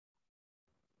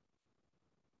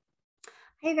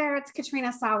Hey there, it's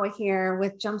Katrina Sawa here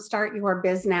with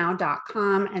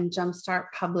jumpstartyourbiznow.com and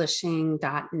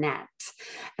jumpstartpublishing.net.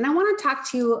 And I want to talk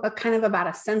to you kind of about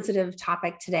a sensitive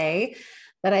topic today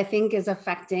that I think is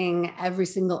affecting every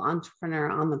single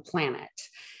entrepreneur on the planet.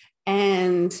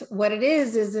 And what it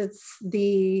is it's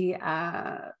the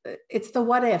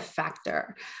what if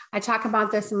factor. I talk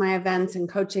about this in my events and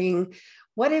coaching.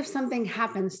 What if something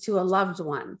happens to a loved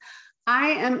one? I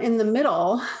am in the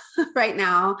middle right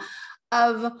now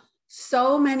of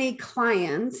so many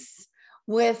clients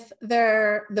with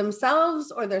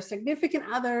themselves or their significant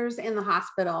others in the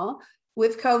hospital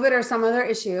with COVID or some other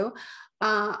issue.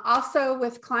 Also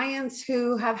with clients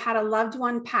who have had a loved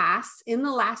one pass in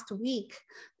the last week.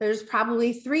 There's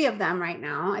probably 3 of them right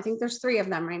now. I think there's 3 of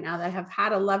them right now that have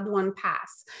had a loved one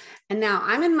pass. And now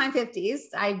I'm in my 50s.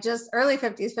 Early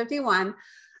 50s, 51.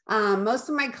 Most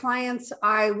of my clients,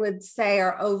 I would say,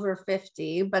 are over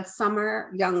 50, but some are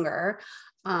younger.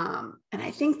 And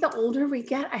I think the older we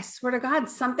get, I swear to God,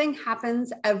 something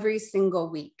happens every single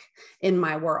week in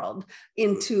my world,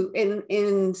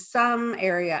 in some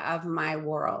area of my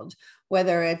world,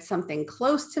 whether it's something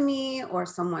close to me or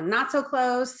someone not so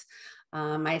close.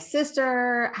 My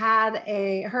sister had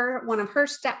one of her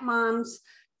stepmoms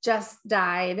just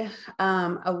died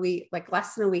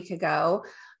less than a week ago.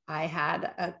 I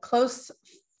had a close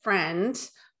friend,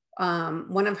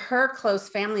 one of her close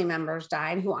family members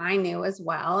died, who I knew as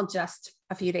well, just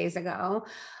a few days ago.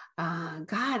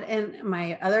 And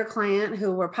my other client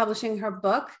who we're publishing her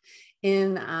book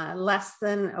in less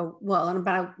than a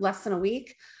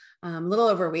week, little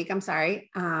over a week, I'm sorry.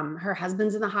 Her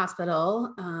husband's in the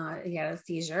hospital. He had a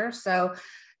seizure. So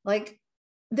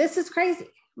this is crazy.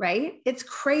 Right? It's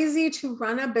crazy to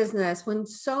run a business when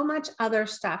so much other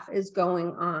stuff is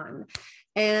going on.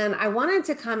 And I wanted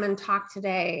to come and talk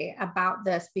today about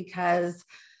this because,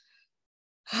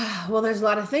 there's a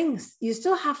lot of things. You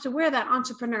still have to wear that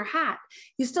entrepreneur hat.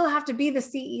 You still have to be the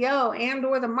CEO and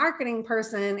or the marketing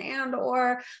person and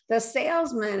or the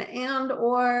salesman and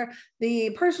or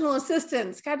the personal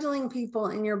assistant scheduling people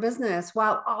in your business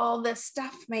while all this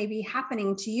stuff may be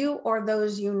happening to you or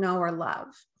those you know or love.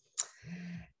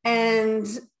 And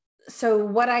so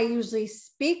what I usually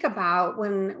speak about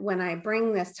when I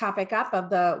bring this topic up of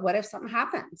what if something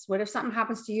happens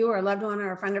to you or a loved one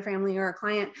or a friend or family or a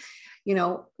client,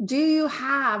 do you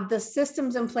have the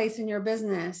systems in place in your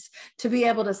business to be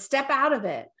able to step out of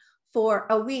it for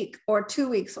a week or 2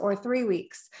 weeks or 3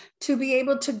 weeks, to be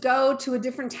able to go to a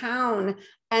different town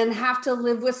and have to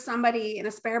live with somebody in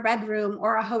a spare bedroom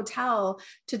or a hotel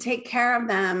to take care of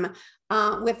them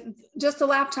with just a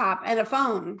laptop and a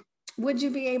phone? Would you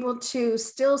be able to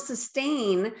still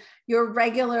sustain your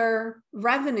regular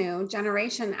revenue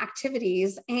generation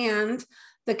activities and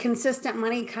the consistent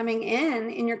money coming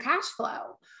in your cash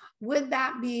flow? Would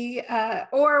that be,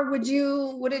 or would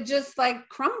it just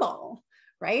crumble,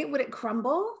 right? Would it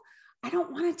crumble? I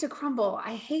don't want it to crumble.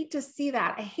 I hate to see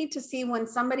that. I hate to see when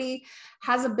somebody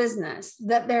has a business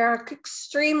that they're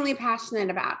extremely passionate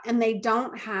about and they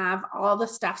don't have all the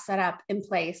stuff set up in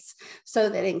place so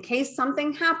that in case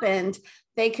something happened,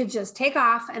 they could just take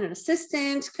off and an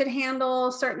assistant could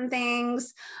handle certain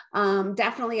things.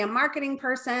 Definitely a marketing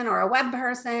person or a web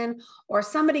person, or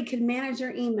somebody could manage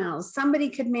your emails. Somebody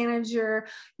could manage your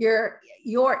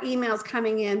emails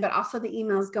coming in, but also the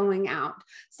emails going out.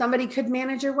 Somebody could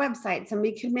manage your website.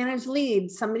 Somebody could manage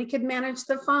leads. Somebody could manage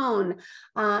the phone.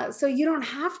 So you don't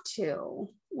have to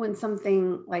when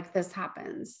something like this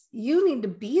happens. You need to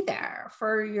be there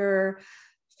for your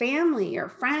family, your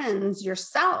friends,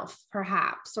 yourself,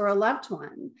 perhaps, or a loved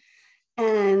one.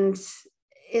 And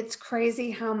it's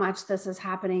crazy how much this is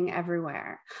happening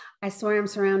everywhere. I swear I'm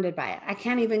surrounded by it. I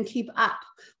can't even keep up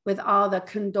with all the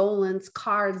condolence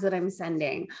cards that I'm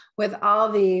sending, with all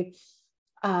the,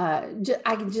 I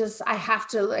have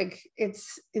to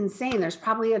it's insane. There's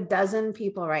probably a dozen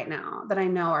people right now that I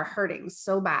know are hurting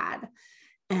so bad.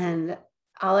 And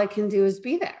all I can do is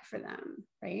be there for them,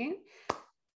 right?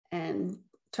 And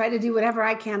try to do whatever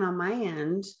I can on my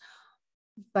end,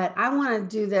 but I want to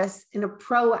do this in a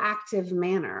proactive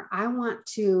manner. I want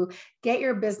to get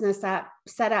your business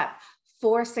set up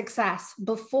for success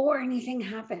before anything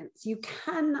happens. You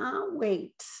cannot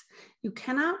wait. You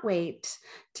cannot wait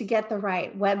to get the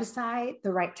right website,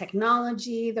 the right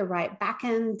technology, the right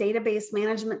backend database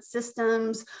management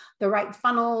systems, the right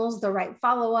funnels, the right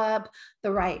follow-up,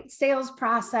 the right sales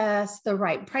process, the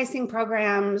right pricing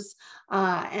programs,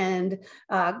 and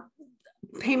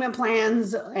payment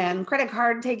plans and credit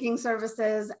card taking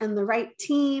services, and the right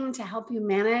team to help you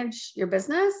manage your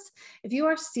business. If you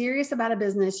are serious about a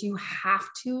business, you have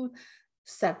to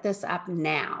set this up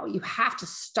now. You have to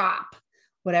stop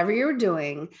whatever you're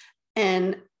doing.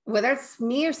 And whether it's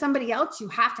me or somebody else, you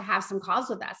have to have some calls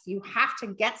with us. You have to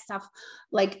get stuff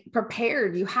like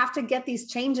prepared. You have to get these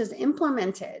changes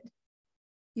implemented.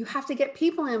 You have to get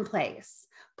people in place,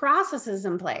 processes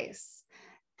in place,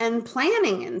 and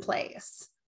planning in place,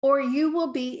 or you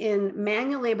will be in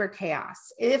manual labor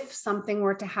chaos if something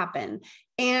were to happen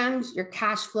and your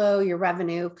cash flow, your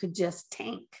revenue could just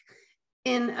tank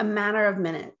in a matter of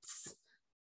minutes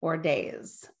or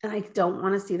days. And I don't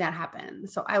want to see that happen.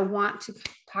 So I want to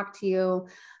talk to you,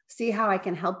 see how I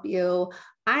can help you.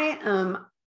 I am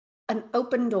an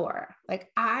open door.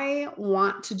 Like, I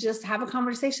want to just have a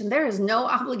conversation. There is no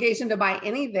obligation to buy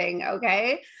anything.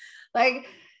 Okay. Like,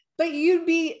 but you'd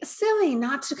be silly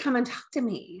not to come and talk to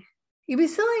me. You'd be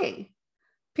silly.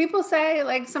 People say,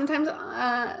 like, sometimes,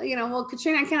 well,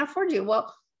 Katrina, I can't afford you.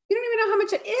 Well, you don't even know how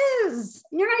much it is.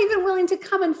 You're not even willing to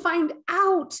come and find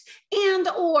out and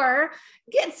or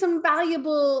get some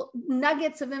valuable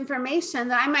nuggets of information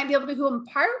that I might be able to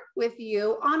impart with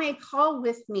you on a call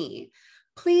with me.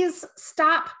 Please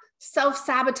stop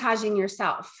self-sabotaging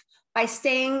yourself by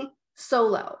staying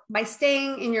solo, by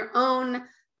staying in your own,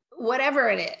 whatever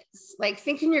it is, like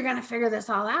thinking you're going to figure this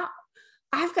all out.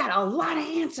 I've got a lot of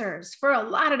answers for a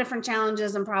lot of different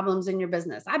challenges and problems in your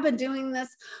business. I've been doing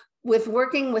this with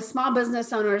working with small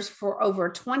business owners for over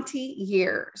 20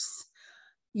 years.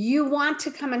 You want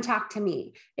to come and talk to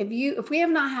me. If we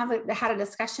have not had a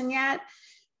discussion yet,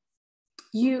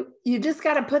 you just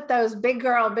got to put those big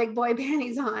girl, big boy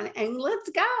panties on and let's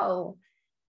go,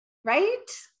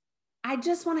 right? I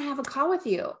just want to have a call with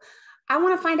you. I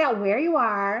want to find out where you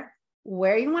are,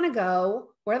 where you want to go,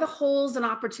 where the holes and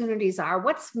opportunities are,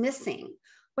 what's missing,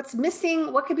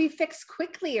 what could be fixed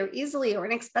quickly or easily or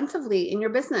inexpensively in your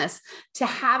business to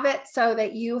have it so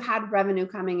that you had revenue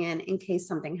coming in case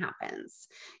something happens.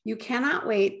 You cannot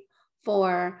wait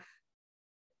for,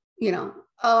 oh,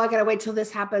 I got to wait till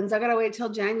this happens. I got to wait till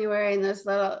January and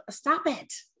stop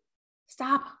it.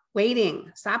 Stop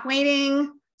waiting. Stop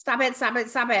waiting. Stop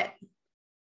it.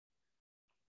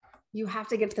 You have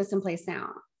to get this in place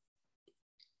now.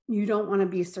 You don't want to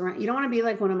be surrounded. You don't want to be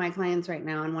like one of my clients right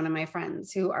now and one of my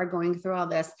friends who are going through all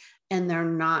this and they're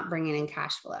not bringing in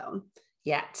cash flow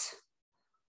yet.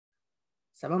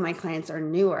 Some of my clients are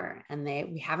newer and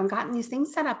we haven't gotten these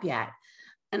things set up yet.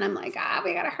 And I'm like,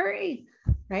 we got to hurry,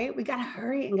 right? We got to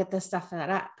hurry and get this stuff set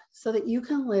up so that you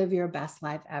can live your best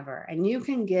life ever. And you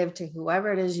can give to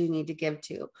whoever it is you need to give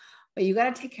to, but you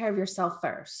got to take care of yourself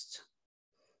first.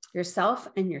 Yourself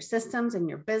and your systems and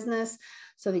your business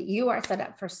so that you are set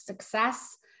up for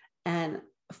success and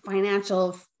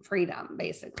financial freedom,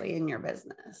 basically, in your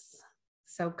business.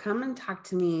 So come and talk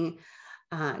to me.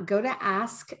 Go to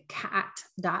askkat.biz.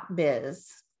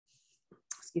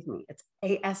 Excuse me, it's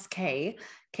askkat.biz.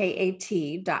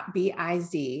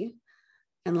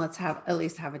 And let's at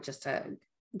least have it just a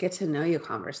get to know you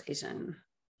conversation.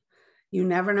 You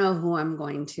never know who I'm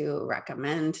going to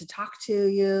recommend to talk to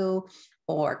you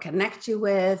or connect you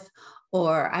with,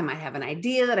 or I might have an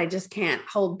idea that I just can't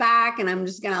hold back and I'm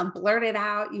just going to blurt it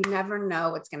out. You never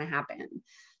know what's going to happen.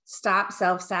 Stop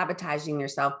self-sabotaging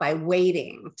yourself by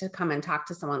waiting to come and talk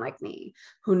to someone like me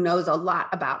who knows a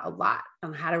lot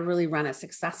on how to really run a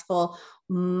successful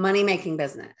money-making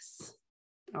business.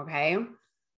 Okay.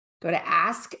 Go to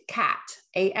askkat,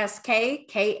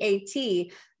 askkat.biz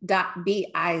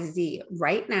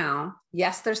right now.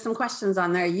 Yes, there's some questions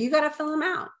on there. You got to fill them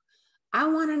out. I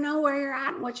want to know where you're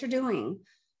at and what you're doing.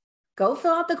 Go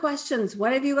fill out the questions.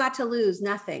 What have you got to lose?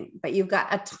 Nothing, but you've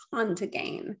got a ton to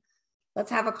gain.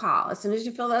 Let's have a call. As soon as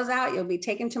you fill those out, you'll be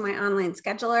taken to my online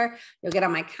scheduler. You'll get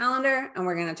on my calendar and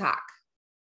we're going to talk.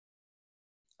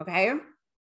 Okay? All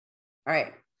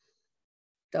right.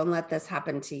 Don't let this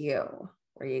happen to you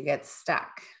where you get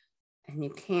stuck and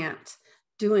you can't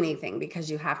do anything because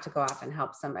you have to go off and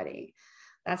help somebody.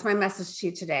 That's my message to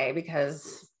you today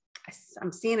because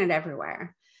I'm seeing it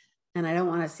everywhere and I don't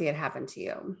want to see it happen to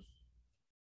you.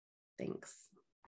 Thanks.